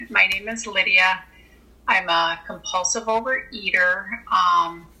My name is Lydia. I'm a compulsive overeater.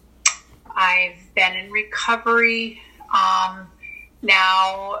 I've been in recovery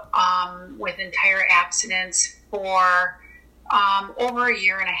now with entire abstinence for over a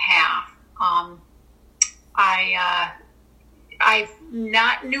year and a half. I'm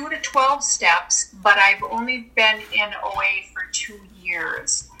not new to 12 steps, but I've only been in OA for 2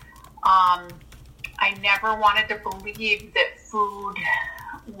 years. I never wanted to believe that food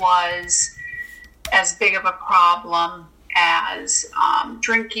was as big of a problem as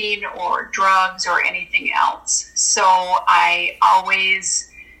drinking or drugs or anything else. So I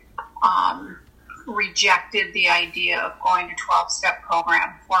always rejected the idea of going to 12-step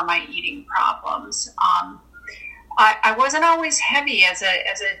program for my eating problems. I wasn't always heavy as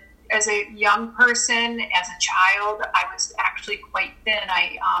a young person. As a child, I was actually quite thin.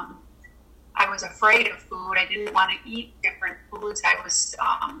 I was afraid of food. I didn't want to eat different foods. I was,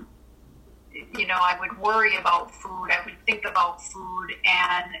 I would worry about food. I would think about food,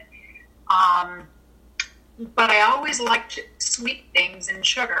 but I always liked sweet things and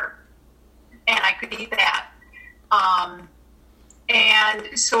sugar, and I could eat that.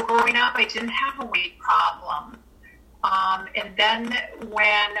 And so growing up, I didn't have a weight problem. And then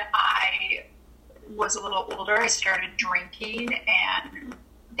when I was a little older, I started drinking and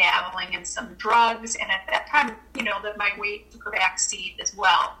dabbling in some drugs. And at that time, that my weight took a back seat as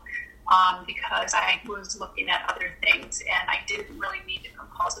well, because I was looking at other things and I didn't really need to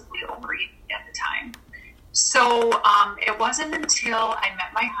compulsively overeat at the time. So it wasn't until I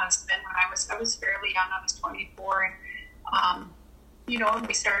met my husband when I was fairly young. I was 24, and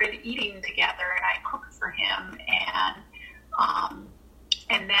we started eating together, and I cooked for him,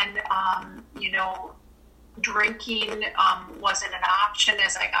 and then drinking wasn't an option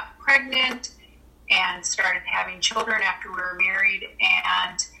as I got pregnant and started having children after we were married,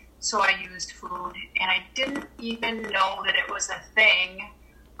 and so I used food, and I didn't even know that it was a thing.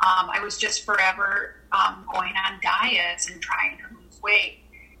 I was just forever going on diets and trying to lose weight.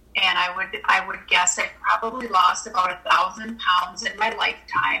 And I would guess I probably lost about 1,000 pounds in my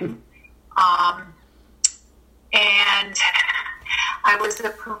lifetime. And I was the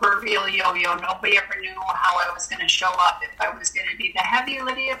proverbial yo-yo. Nobody ever knew how I was going to show up. If I was going to be the heavy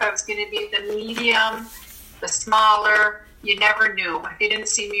Lydia, if I was going to be the medium, the smaller, you never knew. If you didn't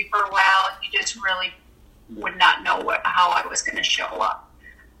see me for a while, you just really would not know how I was going to show up.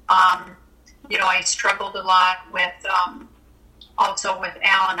 I struggled a lot with also with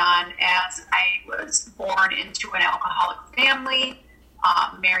Al-Anon, as I was born into an alcoholic family,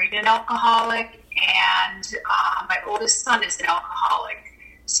 married an alcoholic, and my oldest son is an alcoholic.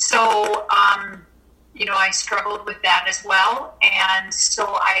 So, I struggled with that as well. And so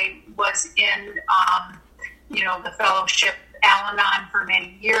I was in, the fellowship Al-Anon for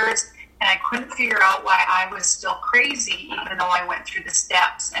many years, and I couldn't figure out why I was still crazy, even though I went through the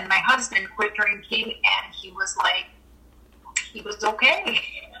steps. And my husband quit drinking, and he was like, he was okay.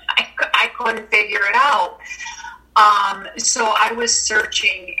 I couldn't figure it out. So I was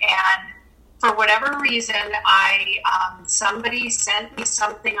searching, and for whatever reason, somebody sent me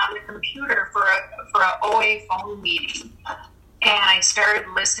something on the computer for a OA phone meeting, and I started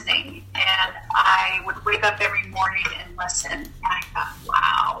listening. And I would wake up every morning and listen. And I thought,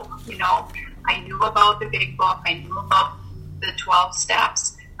 wow, I knew about the big book. I knew about the 12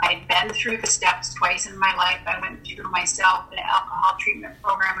 steps. I'd been through the steps twice in my life. I went through myself an alcohol treatment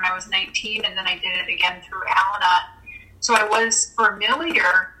program when I was 19, and then I did it again through Al-Anon. So I was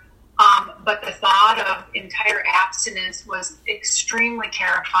familiar, but the thought of entire abstinence was extremely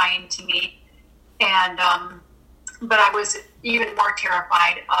terrifying to me. And but I was even more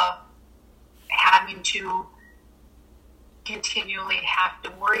terrified of having to continually have to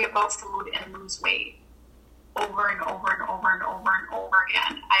worry about food and lose weight over and over and over and over and over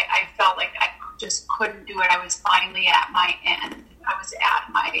again. I felt like I just couldn't do it. I was finally at my end. I was at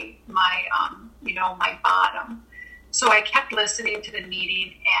my bottom. So I kept listening to the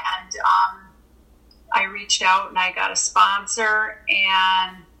meeting, and I reached out and I got a sponsor,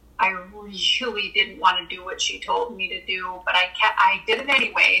 and I really didn't want to do what she told me to do, but I did it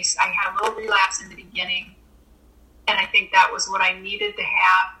anyways. I had a little relapse in the beginning, and I think that was what I needed to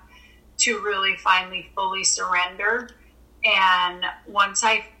have to really finally fully surrender. And once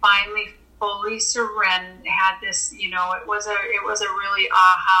I finally fully had this, it was a really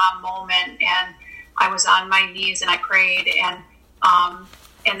aha moment, and I was on my knees and I prayed, and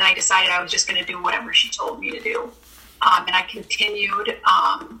I decided I was just going to do whatever she told me to do. And I continued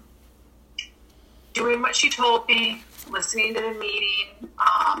doing what she told me, listening to the meeting,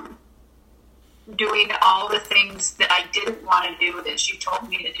 doing all the things that I didn't want to do that she told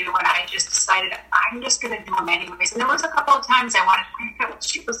me to do, and I just decided I'm just going to do them anyways. And there was a couple of times I wanted to pick up.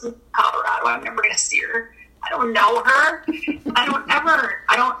 She was in Colorado. I'm never going to see her. I don't know her. I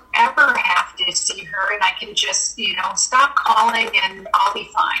don't ever have to see her, and I can just, stop calling and I'll be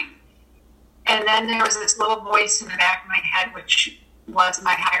fine. And then there was this little voice in the back of my head, which was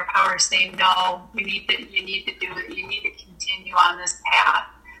my higher power saying, no, you need to do it. You need to continue on this path.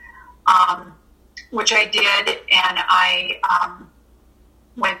 Which I did, and I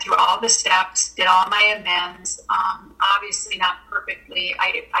went through all the steps, did all my amends, obviously not perfectly.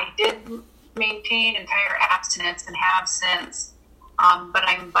 I did maintain entire abstinence and have since, but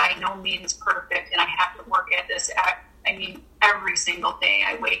I'm by no means perfect, and I have to work at this, every single day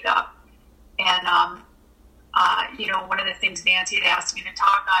I wake up. And, one of the things Nancy had asked me to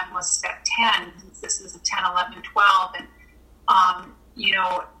talk on was step 10, since this is a 10, 11, 12, and,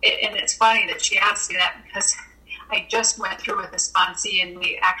 and it's funny that she asked me that because I just went through with a sponsee, and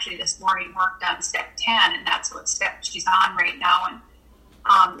we actually this morning worked on step 10, and that's what step she's on right now.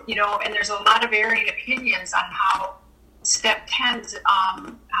 And, and there's a lot of varying opinions on how step 10s,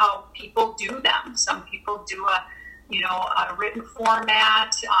 how people do them. Some people do a written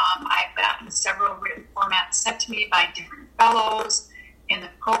format. I've gotten several written formats sent to me by different fellows in the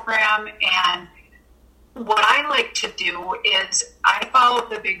program, and what I like to do is I follow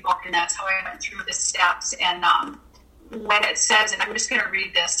the big book, and that's how I went through the steps. And when it says, and I'm just going to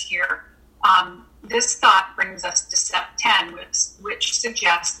read this here, this thought brings us to step 10, which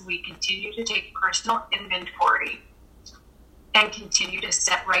suggests we continue to take personal inventory and continue to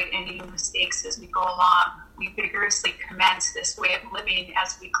set right any mistakes as we go along. We vigorously commence this way of living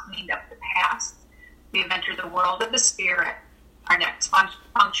as we cleaned up the past. We have entered the world of the spirit. Our next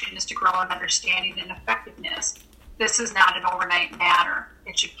function is to grow in understanding and effectiveness. This is not an overnight matter.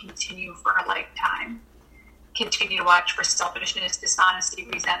 It should continue for a lifetime. Continue to watch for selfishness, dishonesty,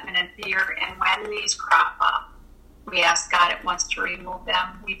 resentment, and fear. And when these crop up, we ask God at once to remove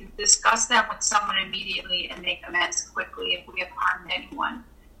them. We discuss them with someone immediately and make amends quickly if we have harmed anyone.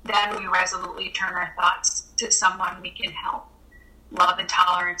 Then we resolutely turn our thoughts to someone we can help. Love and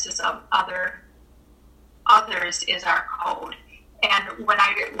tolerance is of others is our code. And when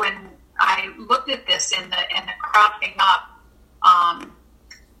I looked at this in the cropping up,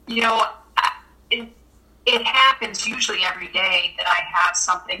 it happens usually every day that I have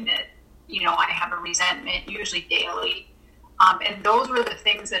something that, I have a resentment, usually daily. And those were the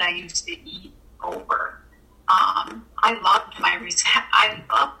things that I used to eat over. I loved my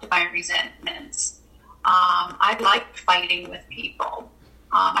resentments. I liked fighting with people.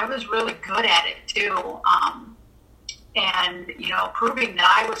 I was really good at it too. And, proving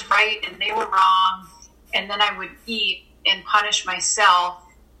that I was right and they were wrong. And then I would eat and punish myself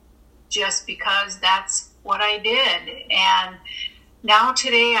just because that's what I did. And now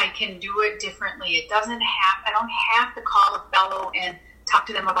today I can do it differently. I don't have to call a fellow and talk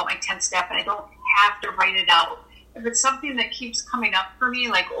to them about my 10th step, and I don't have to write it out. If it's something that keeps coming up for me,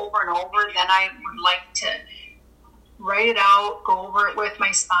 like over and over, then I would like to write it out, go over it with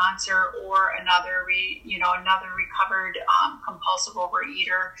my sponsor or another recovered compulsive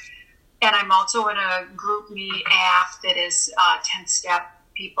overeater. And I'm also in a GroupMe app that is 10th step.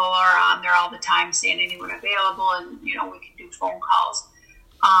 People are on there all the time saying anyone available, and we can do phone calls.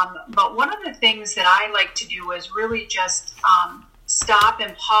 But one of the things that I like to do is really just stop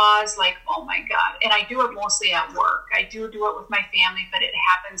and pause, like, oh my God. And I do it mostly at work. I do it with my family, but it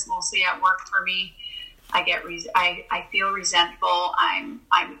happens mostly at work for me. I feel resentful. I'm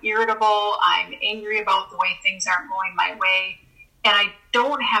irritable. I'm angry about the way things aren't going my way. And I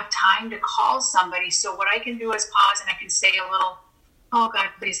don't have time to call somebody. So what I can do is pause, and I can say a little, oh God,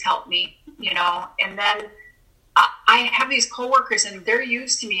 please help me, and then I have these coworkers, and they're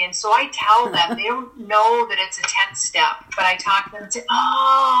used to me. And so I tell them, they don't know that it's a 10th step, but I talk to them and say,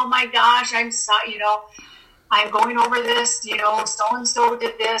 oh my gosh, I'm sorry, I'm going over this, so-and-so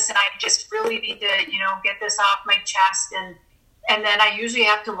did this, and I just really need to, get this off my chest. And then I usually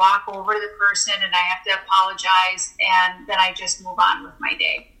have to walk over to the person, and I have to apologize, and then I just move on with my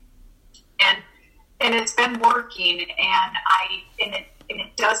day. And it's been working,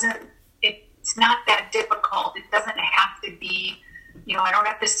 it's not that difficult. It doesn't have to be, I don't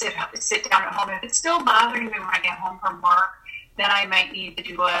have to sit down at home. If it's still bothering me when I get home from work, then I might need to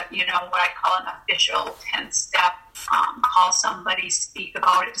do what I call an official 10th step, call somebody, speak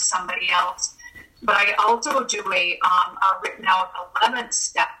about it to somebody else. But I also do a written out 11th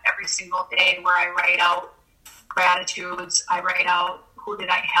step every single day, where I write out gratitudes. I write out who did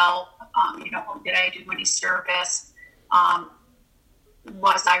I help, who did I do any service.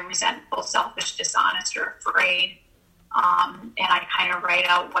 was I resentful, selfish, dishonest, or afraid? And I kind of write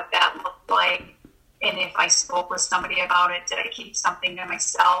out what that looked like. And if I spoke with somebody about it, did I keep something to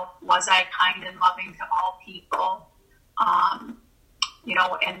myself? Was I kind and loving to all people?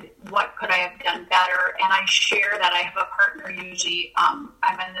 And what could I have done better? And I share that. I have a partner usually. I'm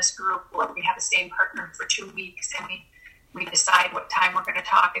in this group where we have the same partner for 2 weeks, and we decide what time we're going to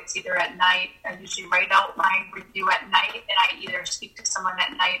talk. It's either at night. I usually write out my review at night, and I either speak to someone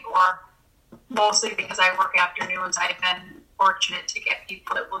at night, or mostly because I work afternoons, I've been fortunate to get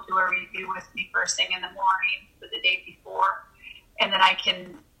people that will do a review with me first thing in the morning for the day before. And then I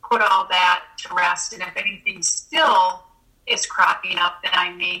can put all that to rest. And if anything still is cropping up, then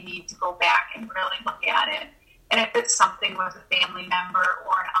I may need to go back and really look at it. And if it's something with a family member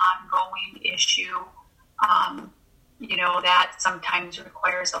or an ongoing issue, that sometimes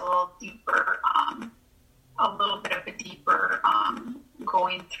requires a little deeper, a little bit of a deeper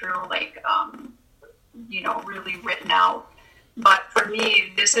going through, really written out. But for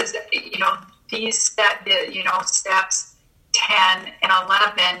me, this is, these steps 10 and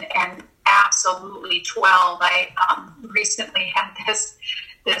 11 and absolutely 12. I recently had this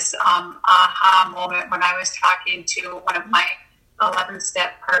aha moment when I was talking to one of my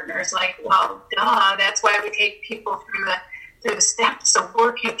 11-step partners, like, well, duh, that's why we take people through the steps, so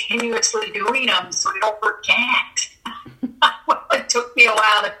we're continuously doing them so we don't forget. Well, it took me a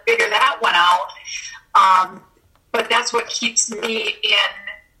while to figure that one out. But that's what keeps me in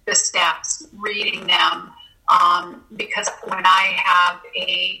the steps, reading them, because when I have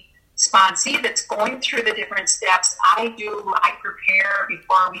a sponsee that's going through the different steps, I prepare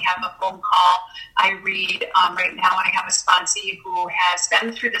before we have a phone call. I read. Right now I have a sponsee who has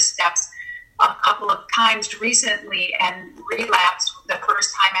been through the steps a couple of times recently and relapsed the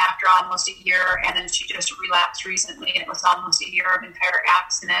first time after almost a year, and then she just relapsed recently, and it was almost a year of entire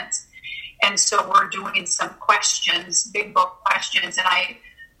abstinence. And so we're doing some questions, big book questions, and I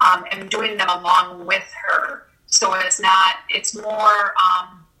am doing them along with her. So it's more,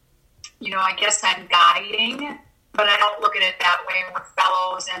 I guess I'm guiding, but I don't look at it that way. We're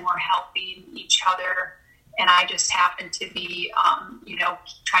fellows and we're helping each other. And I just happen to be,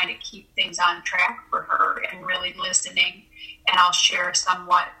 trying to keep things on track for her and really listening. And I'll share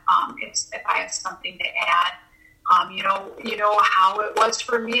somewhat if I have something to add. How it was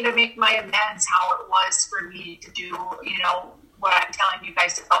for me to make my amends, how it was for me to do, what I'm telling you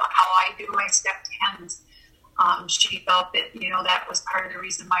guys about how I do my step 10s. She felt that, that was part of the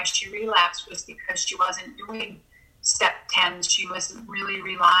reason why she relapsed, was because she wasn't doing step 10s. She was really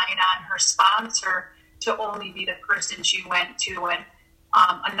relying on her sponsor to only be the person she went to. And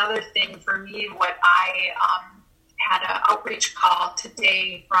another thing for me, what I had an outreach call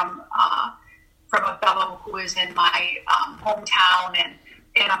today from a fellow who is in my hometown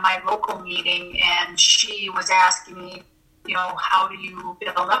and on my local meeting, and she was asking me, how do you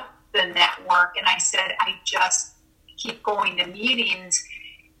build up the network? And I said, I just keep going to meetings,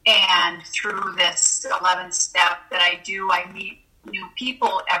 and through this 11th step that I do, I meet new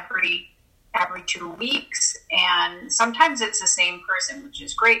people every 2 weeks, and sometimes it's the same person, which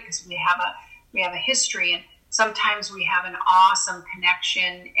is great because we have a history, and sometimes we have an awesome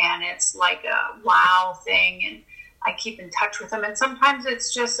connection and it's like a wow thing, and I keep in touch with them, and sometimes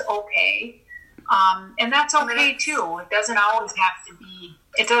it's just okay. And that's okay too. It doesn't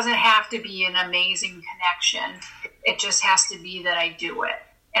have to be an amazing connection. It just has to be that I do it.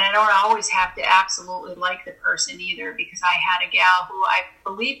 And I don't always have to absolutely like the person either, because I had a gal who I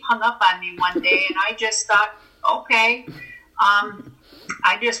believe hung up on me one day, and I just thought, okay.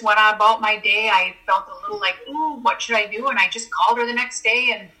 I just went on about my day. I felt a little like, ooh, what should I do? And I just called her the next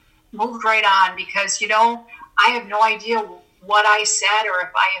day and moved right on, because, I have no idea what I said or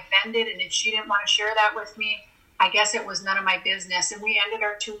if I offended. And if she didn't want to share that with me, I guess it was none of my business. And we ended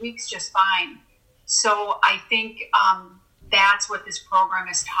our 2 weeks just fine. So I think that's what this program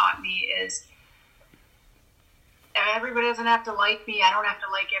has taught me, is everybody doesn't have to like me. I don't have to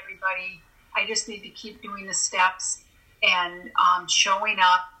like everybody. I just need to keep doing the steps and showing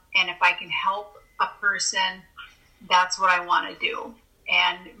up. And if I can help a person, that's what I want to do.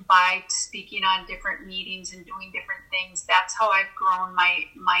 And by speaking on different meetings and doing different things, that's how I've grown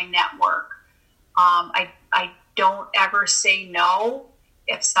my network. I don't ever say no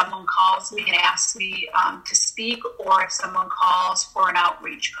if someone calls me and asks me to speak, or if someone calls for an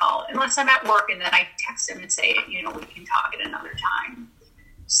outreach call, unless I'm at work, and then I text them and say, we can talk at another time.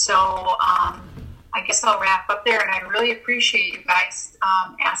 So I guess I'll wrap up there, and I really appreciate you guys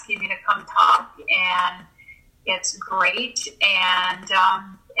asking me to come talk, and it's great, and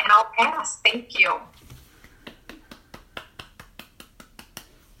I'll pass. Thank you.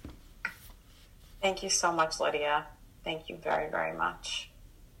 Thank you so much, Lydia. Thank you very, very much.